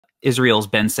Israel's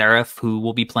Ben Saraf, who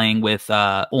will be playing with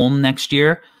Ulm next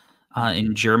year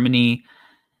in Germany.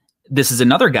 This is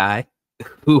another guy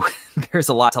who there's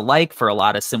a lot to like for a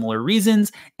lot of similar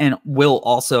reasons, and will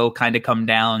also kind of come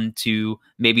down to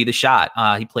maybe the shot.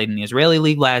 He played in the Israeli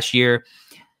league last year.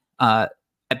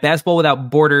 At Basketball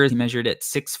Without Borders, he measured at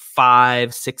 6'5",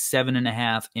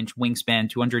 6'7.5" wingspan,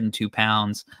 202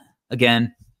 pounds.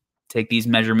 Again, take these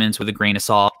measurements with a grain of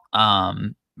salt.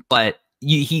 But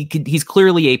he's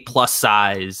clearly a plus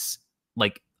size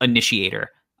like initiator,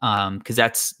 because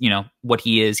that's, you know, what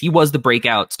he is. He was the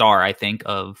breakout star, I think,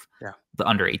 of the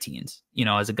under 18s, you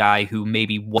know, as a guy who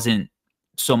maybe wasn't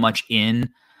so much in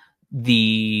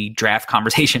the draft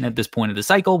conversation at this point of the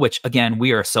cycle, which again,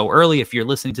 we are so early. If you're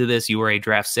listening to this, you are a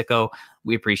draft sicko.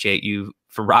 We appreciate you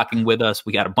for rocking with us.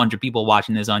 We got a bunch of people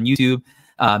watching this on YouTube.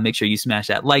 Make sure you smash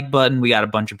that like button. We got a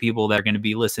bunch of people that are going to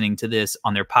be listening to this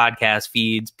on their podcast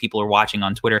feeds. People are watching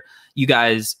on Twitter. You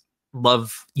guys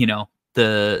love, you know,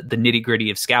 the nitty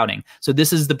gritty of scouting. So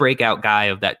this is the breakout guy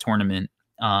of that tournament.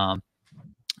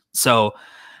 So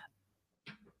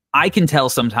I can tell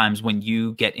sometimes when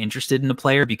you get interested in a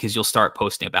player because you'll start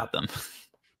posting about them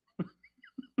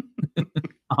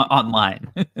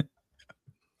online.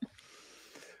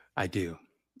 I do,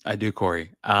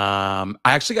 Corey. I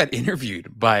actually got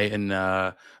interviewed by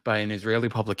an Israeli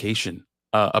publication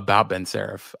about Ben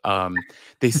Saraf.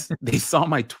 They saw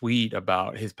my tweet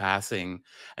about his passing,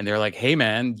 and they're like, "Hey,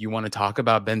 man, you want to talk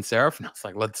about Ben Saraf?" And I was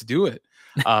like, "Let's do it."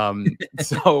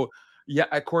 So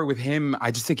yeah, Corey, with him,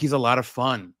 I just think he's a lot of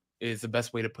fun. Is the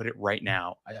best way to put it right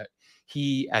now.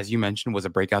 He, as you mentioned, was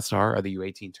a breakout star of the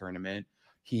U18 tournament.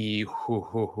 He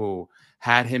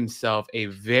had himself a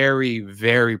very,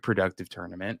 very productive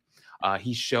tournament.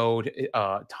 He showed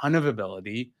a ton of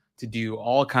ability to do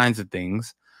all kinds of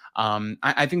things.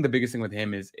 I think the biggest thing with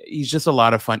him is he's just a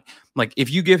lot of fun. Like,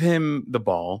 if you give him the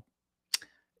ball,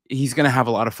 he's going to have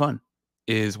a lot of fun,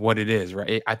 is what it is,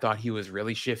 right? I thought he was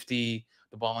really shifty,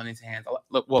 the ball in his hands.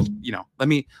 Well, you know, let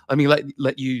me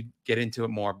let you get into it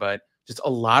more, but just a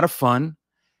lot of fun,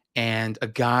 and a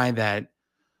guy that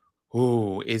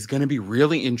is going to be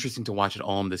really interesting to watch at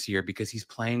Ulm this year, because he's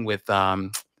playing with God,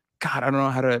 I don't know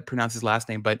how to pronounce his last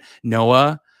name, but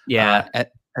Noah. Yeah.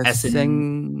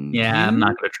 Essing. Yeah, I'm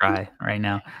not going to try right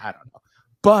now. I don't know.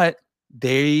 But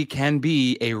they can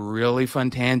be a really fun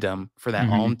tandem for that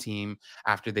Ulm team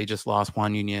after they just lost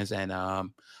Juan Nunez and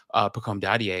Pacom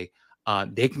Dadier.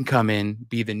 They can come in,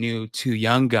 be the new two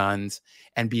young guns,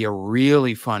 and be a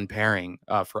really fun pairing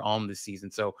for Ulm this season.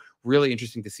 So really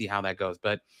interesting to see how that goes.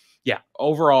 But yeah,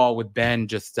 overall with Ben,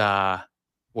 just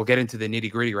we'll get into the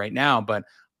nitty gritty right now, but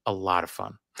a lot of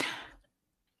fun.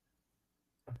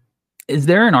 Is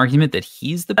there an argument that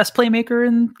he's the best playmaker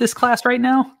in this class right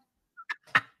now?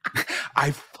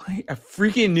 I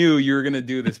freaking knew you were going to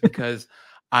do this, because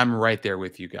I'm right there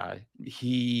with you, guy.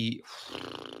 He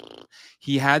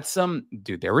had some,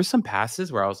 dude, there were some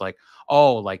passes where I was like,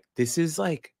 oh, like, this is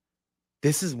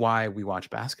why we watch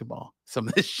basketball. Some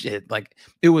of this shit, like,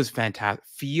 it was fantastic.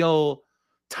 Feel,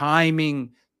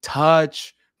 timing,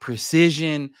 touch,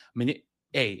 precision. I mean,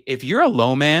 hey, if you're a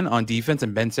low man on defense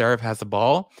and Ben Saraf has the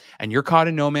ball and you're caught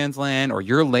in no man's land, or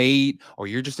you're late, or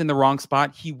you're just in the wrong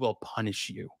spot, he will punish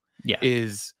you. Yeah,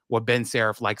 is what Ben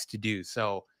Saraf likes to do.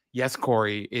 So yes,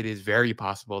 Corey, it is very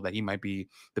possible that he might be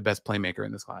the best playmaker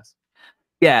in this class.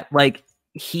 Yeah, like,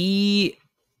 he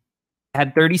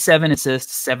had 37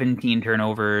 assists, 17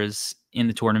 turnovers in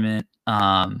the tournament.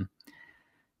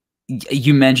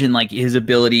 You mentioned like his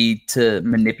ability to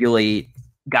manipulate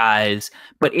guys,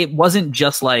 but it wasn't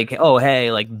just like, oh,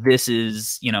 hey, like, this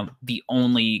is, you know, the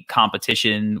only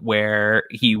competition where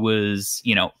he was,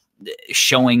 you know,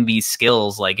 showing these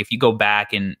skills. Like, if you go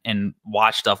back and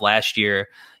watch stuff last year,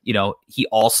 you know, he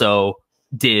also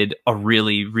did a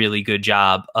really, really good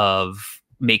job of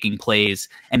making plays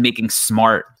and making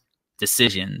smart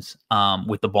decisions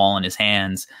with the ball in his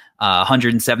hands.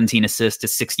 117 assists to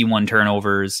 61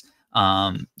 turnovers.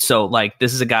 So like,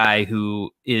 this is a guy who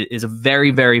is a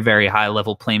very, very, very high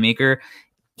level playmaker.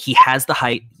 He has the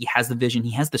height, he has the vision,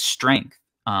 he has the strength.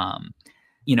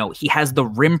 You know, he has the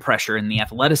rim pressure and the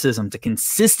athleticism to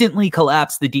consistently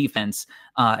collapse the defense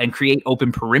and create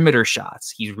open perimeter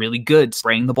shots. He's really good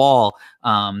spraying the ball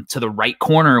to the right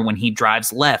corner when he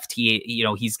drives left.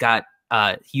 He's got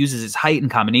he uses his height in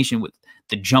combination with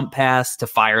the jump pass to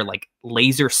fire like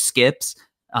laser skips.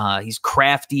 He's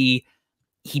crafty.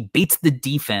 He baits the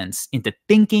defense into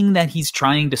thinking that he's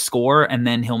trying to score, and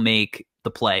then he'll make the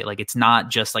play. Like, it's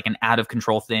not just like an out of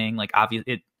control thing. Like,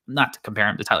 obviously, not to compare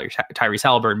him to Tyrese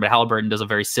Halliburton, but Halliburton does a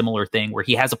very similar thing where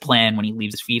he has a plan when he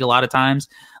leaves his feet a lot of times.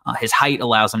 His height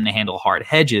allows him to handle hard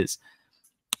hedges.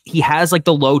 he has like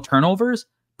the low turnovers,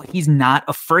 but he's not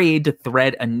afraid to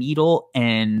thread a needle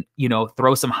and, you know,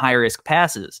 throw some high risk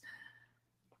passes.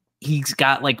 He's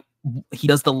got like, he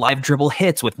does the live dribble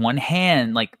hits with one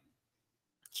hand. Like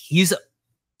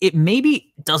it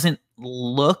maybe doesn't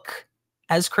look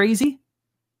as crazy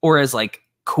or as like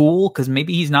cool, because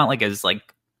maybe he's not like as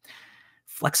like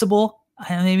flexible,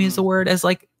 maybe is the word, as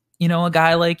like, you know, a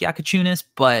guy like Yakachunas,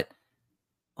 but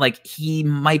like he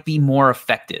might be more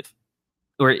effective,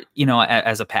 or, you know,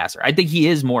 as a passer. I think he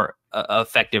is more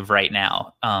effective right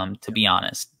now, to be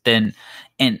honest, and,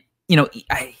 you know,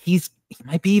 he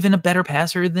might be even a better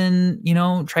passer than, you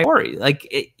know, Traore.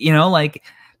 Like, you know, like,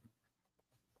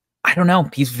 I don't know.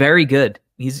 He's very good.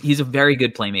 He's a very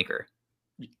good playmaker.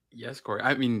 Yes, Corey.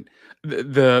 I mean,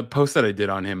 the post that I did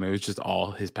on him, it was just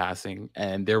all his passing.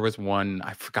 And there was one,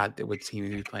 I forgot what team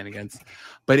he was playing against,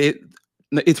 but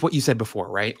it's what you said before,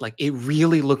 right? Like, it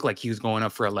really looked like he was going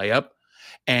up for a layup,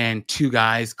 and two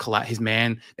guys, his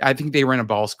man, I think they ran a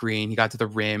ball screen. He got to the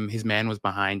rim. His man was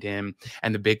behind him,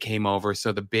 and the big came over.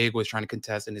 So the big was trying to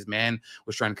contest, and his man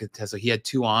was trying to contest. So he had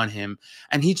two on him,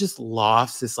 and he just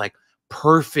lost this like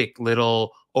perfect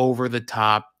little over the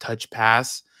top touch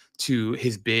pass to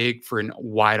his big for a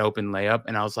wide open layup.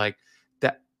 And I was like,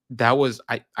 that was,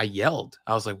 I yelled.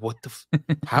 I was like, what the,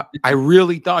 how? I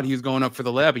really thought he was going up for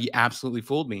the layup. He absolutely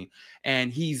fooled me.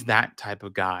 And he's that type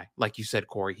of guy. Like you said,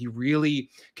 Corey, he really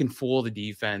can fool the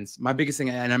defense. My biggest thing,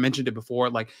 and I mentioned it before,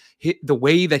 like the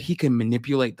way that he can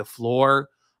manipulate the floor,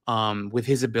 with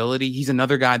his ability. He's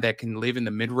another guy that can live in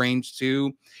the mid-range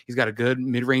too. He's got a good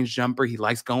mid-range jumper. He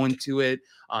likes going to it.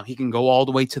 He can go all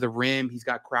the way to the rim. He's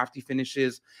got crafty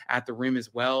finishes at the rim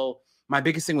as well. My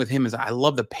biggest thing with him is I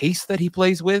love the pace that he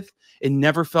plays with. It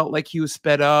never felt like he was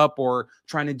sped up or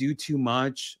trying to do too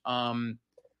much.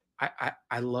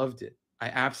 I loved it. I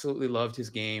absolutely loved his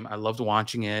game. I loved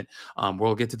watching it.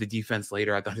 We'll get to the defense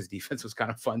later. I thought his defense was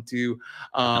kind of fun too.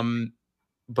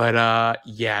 But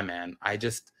yeah, man,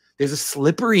 there's a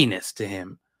slipperiness to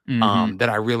him that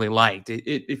I really liked.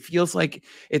 It feels like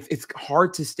it's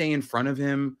hard to stay in front of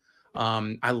him.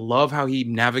 I love how he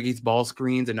navigates ball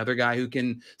screens. Another guy who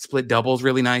can split doubles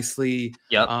really nicely.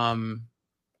 Yep. God,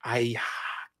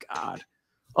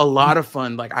 a lot of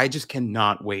fun. Like, I just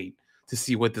cannot wait to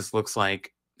see what this looks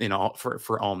like, you know,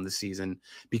 for Ulm this season.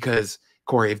 Because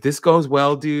Corey, if this goes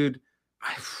well, dude,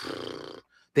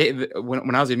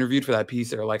 when I was interviewed for that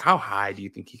piece, they were like, "How high do you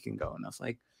think he can go?" And I was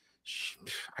like,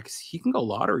 "He can go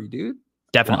lottery, dude.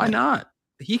 Definitely. Why not?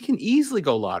 He can easily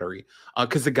go lottery."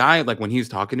 Because the guy, like, when he was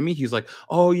talking to me, he was like,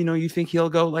 "Oh, you know, you think he'll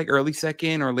go like early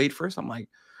second or late first?" I'm like,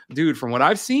 dude, from what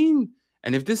I've seen,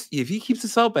 and if he keeps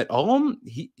this up at Ulm,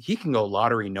 he can go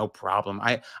lottery, no problem.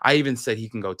 I even said he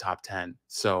can go top 10.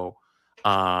 So,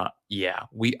 yeah,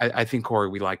 I think, Corey,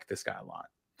 we like this guy a lot.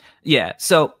 Yeah.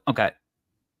 So, okay.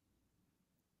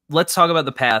 Let's talk about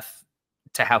the path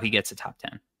to how he gets to top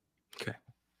 10. Okay.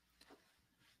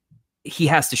 He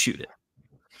has to shoot it.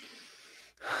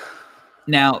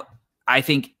 Now, I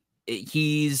think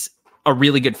he's a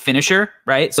really good finisher,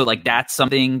 right? So, like, that's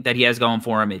something that he has going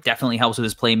for him. It definitely helps with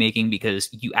his playmaking because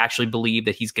you actually believe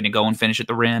that he's going to go and finish at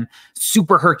the rim.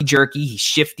 Super herky-jerky. He's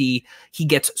shifty. He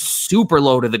gets super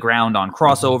low to the ground on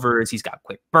crossovers. He's got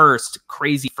quick burst,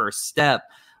 crazy first step.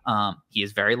 He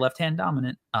is very left-hand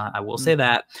dominant. I will say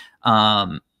that.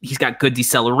 He's got good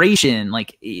deceleration.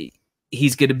 Like,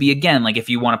 he's going to be, again, like, if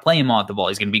you want to play him off the ball,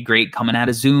 he's going to be great coming out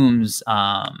of zooms.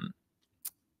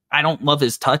 I don't love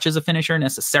his touch as a finisher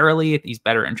necessarily. He's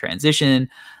better in transition.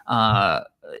 I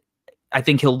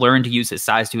think he'll learn to use his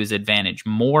size to his advantage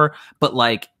more. But,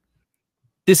 like,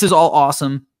 this is all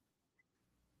awesome.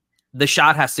 The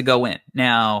shot has to go in.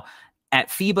 Now, at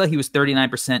FIBA, he was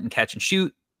 39% in catch and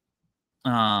shoot.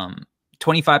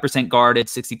 25% guarded,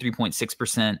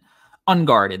 63.6%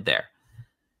 unguarded there.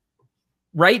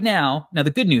 Right now, the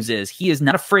good news is he is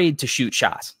not afraid to shoot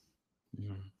shots.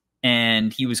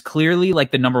 And he was clearly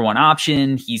like the number one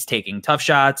option. He's taking tough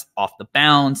shots off the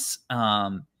bounce.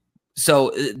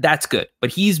 So that's good.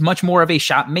 But he's much more of a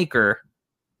shot maker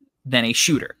than a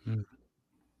shooter.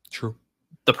 True.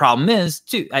 The problem is,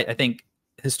 too, I think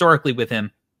historically with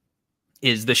him,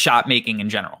 is the shot making in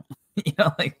general. You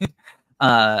know, like,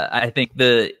 I think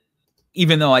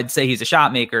even though I'd say he's a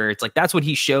shot maker, it's like that's what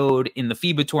he showed in the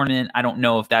FIBA tournament. I don't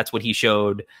know if that's what he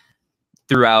showed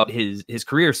throughout his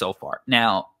career so far.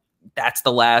 Now, that's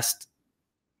the last,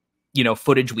 you know,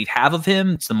 footage we have of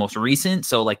him. It's the most recent.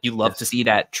 So, like, you love to see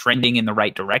that trending in the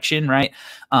right direction, right?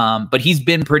 But he's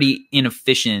been pretty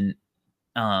inefficient,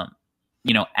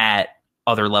 you know, at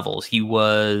other levels. He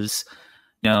was,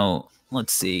 you know,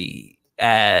 let's see,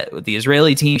 at the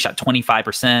Israeli team, shot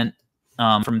 25%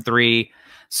 from three.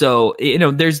 So,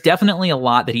 there's definitely a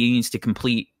lot that he needs to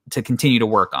continue to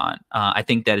work on. I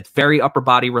think that it's very upper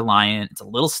body reliant. It's a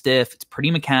little stiff. It's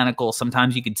pretty mechanical.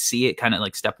 Sometimes you could see it kind of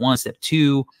like step 1, step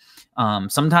 2.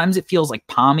 Sometimes it feels like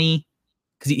palmy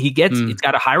because it's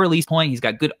got a high release point. He's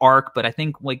got good arc, but I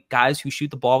think like guys who shoot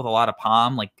the ball with a lot of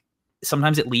palm, like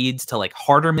sometimes it leads to like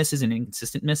harder misses and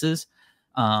inconsistent misses.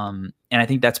 And I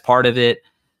think that's part of it.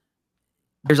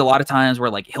 There's a lot of times where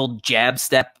like he'll jab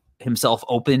step himself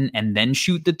open and then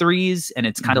shoot the threes. And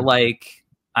it's kind of like,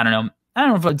 I don't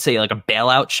know if I'd say like a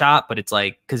bailout shot, but it's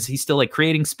like, cause he's still like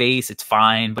creating space. It's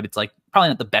fine, but it's like probably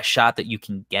not the best shot that you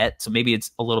can get. So maybe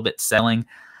it's a little bit selling.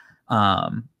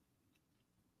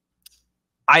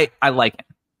 I like him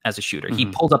as a shooter. He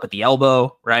pulls up at the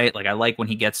elbow, right? Like I like when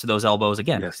he gets to those elbows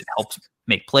again, because it helps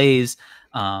make plays.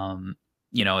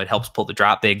 It helps pull the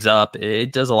drop bigs up.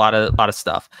 It does a lot of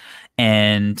stuff.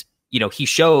 And, he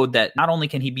showed that not only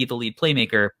can he be the lead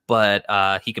playmaker, but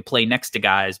he could play next to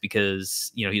guys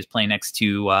because, he was playing next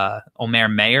to Omer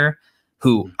Mayer,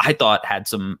 who I thought had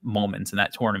some moments in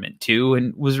that tournament too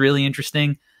and was really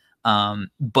interesting.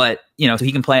 But, so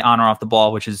he can play on or off the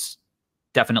ball, which is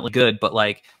definitely good. But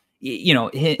like,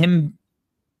 him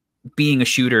being a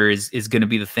shooter is going to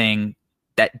be the thing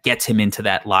that gets him into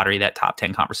that lottery, that top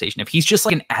 10 conversation. If he's just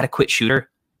like an adequate shooter,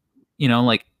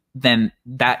 then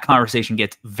that conversation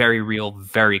gets very real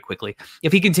very quickly.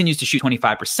 If he continues to shoot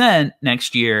 25%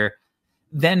 next year,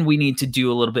 then we need to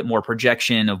do a little bit more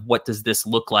projection of what does this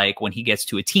look like when he gets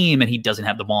to a team and he doesn't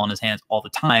have the ball in his hands all the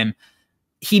time.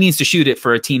 He needs to shoot it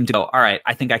for a team to go, all right,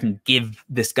 I think I can give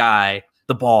this guy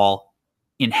the ball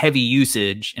in heavy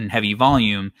usage and heavy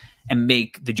volume and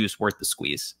make the juice worth the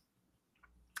squeeze.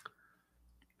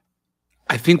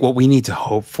 I think what we need to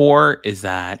hope for is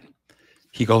that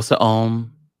he goes to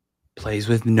Ulm, plays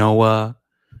with Noah.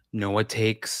 Noah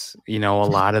takes, a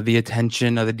lot of the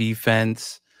attention of the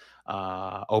defense,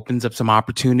 opens up some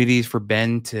opportunities for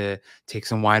Ben to take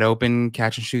some wide open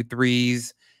catch and shoot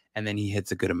threes, and then he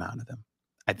hits a good amount of them.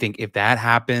 I think if that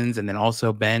happens, and then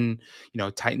also Ben,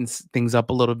 tightens things up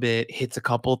a little bit, hits a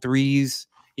couple threes,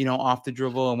 off the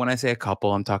dribble. And when I say a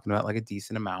couple, I'm talking about like a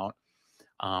decent amount.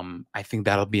 I think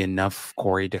that'll be enough,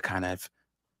 Corey, to kind of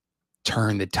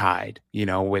turn the tide,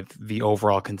 with the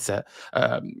overall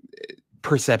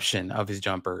perception of his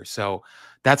jumper. So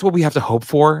that's what we have to hope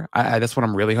for. That's what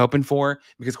I'm really hoping for,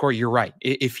 because Corey, you're right.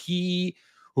 If he,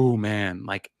 oh man,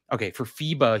 like, okay, for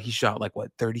FIBA, he shot like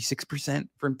what, 36%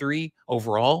 from 3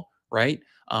 overall, right?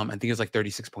 I think it was like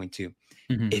 36.2.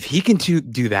 If he can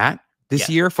do that this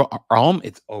year for Ulm,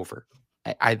 it's over.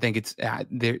 I think it's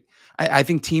there. I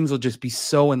think teams will just be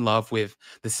so in love with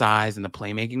the size and the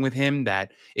playmaking with him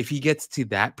that if he gets to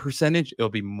that percentage, it'll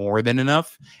be more than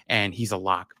enough, and he's a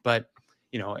lock. But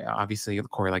obviously,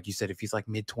 Corey, like you said, if he's like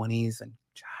mid-20s, and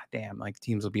damn, like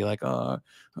teams will be like, "Oh,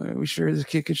 are we sure this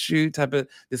kid could shoot?" type of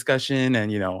discussion,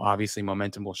 and obviously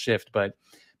momentum will shift. But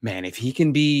man, if he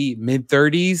can be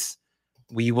mid-30s,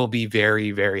 we will be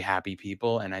very, very happy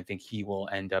people. And I think he will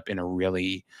end up in a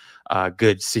really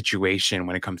good situation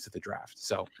when it comes to the draft.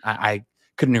 So I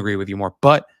couldn't agree with you more.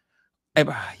 But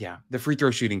yeah, the free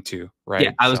throw shooting too, right?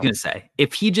 Yeah, I was going to say,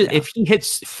 if he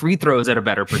hits free throws at a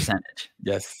better percentage.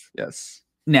 Yes.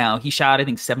 Now, he shot, I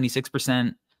think,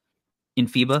 76% in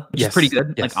FIBA, which is pretty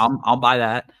good. Yes. Like, I'll buy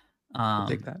that. I'll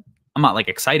take that. I'm not like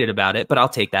excited about it, but I'll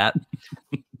take that.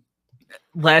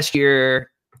 Last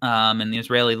year, in the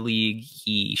Israeli league,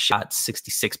 he shot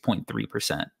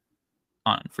 66.3%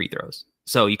 on free throws.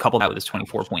 So you couple that with his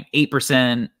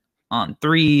 24.8% on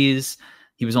threes.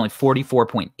 He was only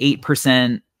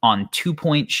 44.8% on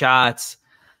 2-point shots.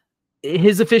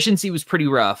 His efficiency was pretty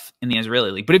rough in the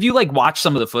Israeli league. But if you like watch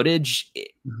some of the footage,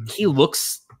 he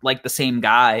looks like the same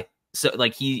guy. So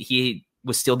like he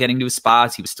was still getting to his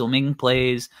spots. He was still making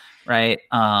plays, right?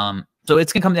 So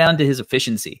it's gonna come down to his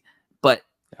efficiency. But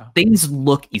things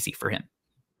look easy for him.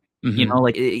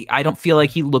 Like I don't feel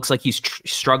like he looks like he's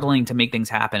struggling to make things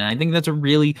happen. And I think that's a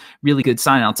really, really good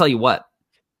sign. I'll tell you what,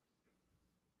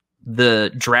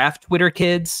 the draft Twitter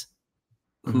kids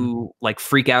who like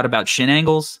freak out about shin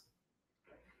angles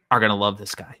are going to love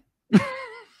this guy.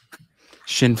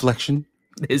 Shin flexion.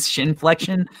 His shin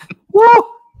flexion. Woo!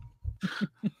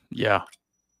 Yeah.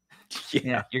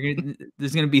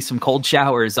 There's going to be some cold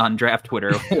showers on draft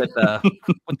Twitter with the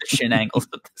shin angles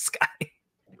of this guy.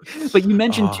 But you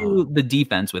mentioned too the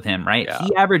defense with him, right? Yeah.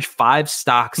 He averaged 5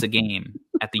 stocks a game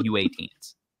at the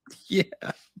U18s. Yeah,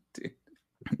 dude.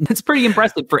 That's pretty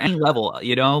impressive for any level,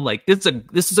 Like this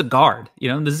is a guard,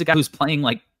 This is a guy who's playing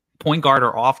like point guard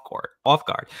or off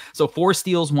guard. So 4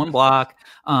 steals, 1 block,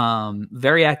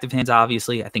 very active hands.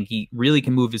 Obviously, I think he really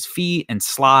can move his feet and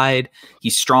slide.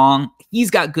 He's strong. He's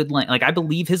got good length. Like, I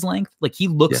believe his length. Like, he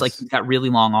looks like he's got really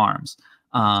long arms.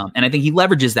 And I think he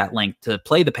leverages that length to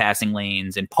play the passing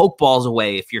lanes and poke balls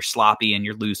away if you're sloppy and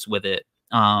you're loose with it.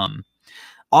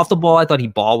 Off the ball, I thought he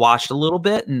ball watched a little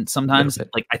bit, and sometimes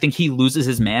like I think he loses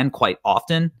his man quite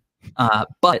often.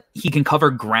 But he can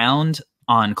cover ground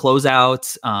on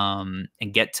closeouts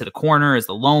and get to the corner as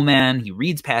the low man. He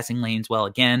reads passing lanes well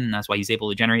again, and that's why he's able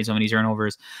to generate so many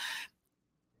turnovers.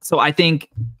 So I think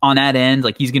on that end,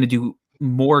 like, he's going to do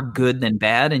more good than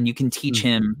bad, and you can teach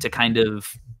him to kind of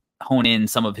hone in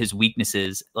some of his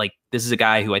weaknesses. Like, this is a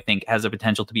guy who I think has the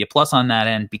potential to be a plus on that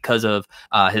end because of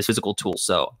his physical tools.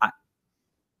 So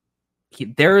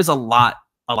there is a lot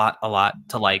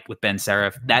to like with Ben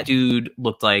Saraf. That dude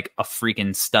looked like a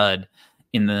freaking stud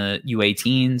in the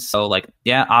U18s. So, like,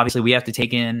 yeah, obviously we have to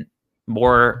take in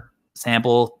more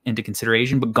sample into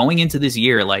consideration, but going into this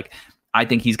year, like, I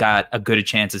think he's got a good a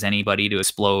chance as anybody to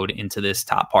explode into this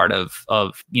top part of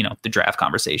the draft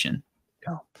conversation.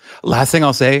 Last thing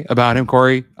I'll say about him,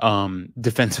 Corey,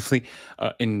 defensively,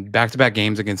 in back-to-back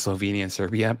games against Slovenia and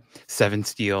Serbia, 7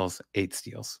 steals, 8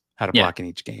 steals, had a block in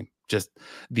each game. Just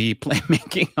the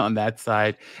playmaking on that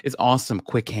side is awesome.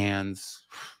 Quick hands.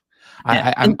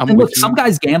 I'm look, some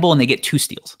guys gamble and they get 2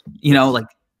 steals. Like,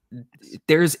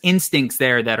 there's instincts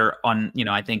there that are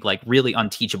I think, like, really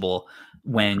unteachable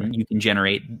when you can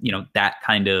generate, that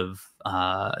kind of,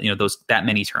 that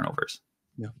many turnovers.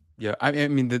 Yeah. I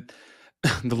mean,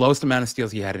 the lowest amount of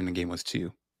steals he had in a game was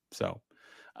 2. So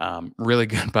really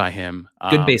good by him.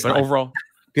 Good baseline. But overall,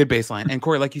 good baseline. And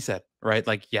Corey, like you said, right?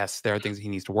 Like, yes, there are things he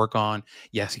needs to work on.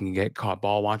 Yes, he can get caught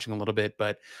ball watching a little bit,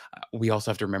 but we also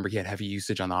have to remember he had heavy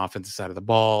usage on the offensive side of the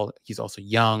ball. He's also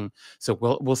young. So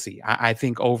we'll see. I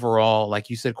think overall, like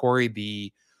you said, Corey,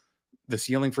 the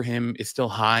ceiling for him is still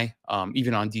high.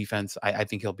 Even on defense, I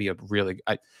think he'll be a really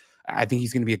I think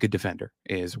he's going to be a good defender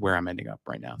is where I'm ending up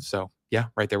right now. So yeah,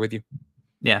 right there with you.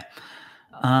 Yeah.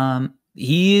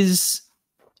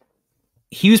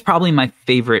 He was probably my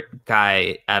favorite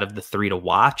guy out of the 3 to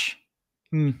watch.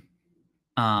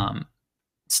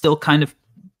 Still kind of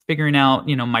figuring out,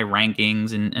 my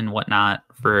rankings and whatnot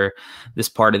for this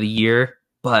part of the year,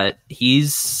 but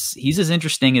he's as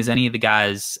interesting as any of the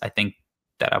guys I think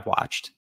that I've watched.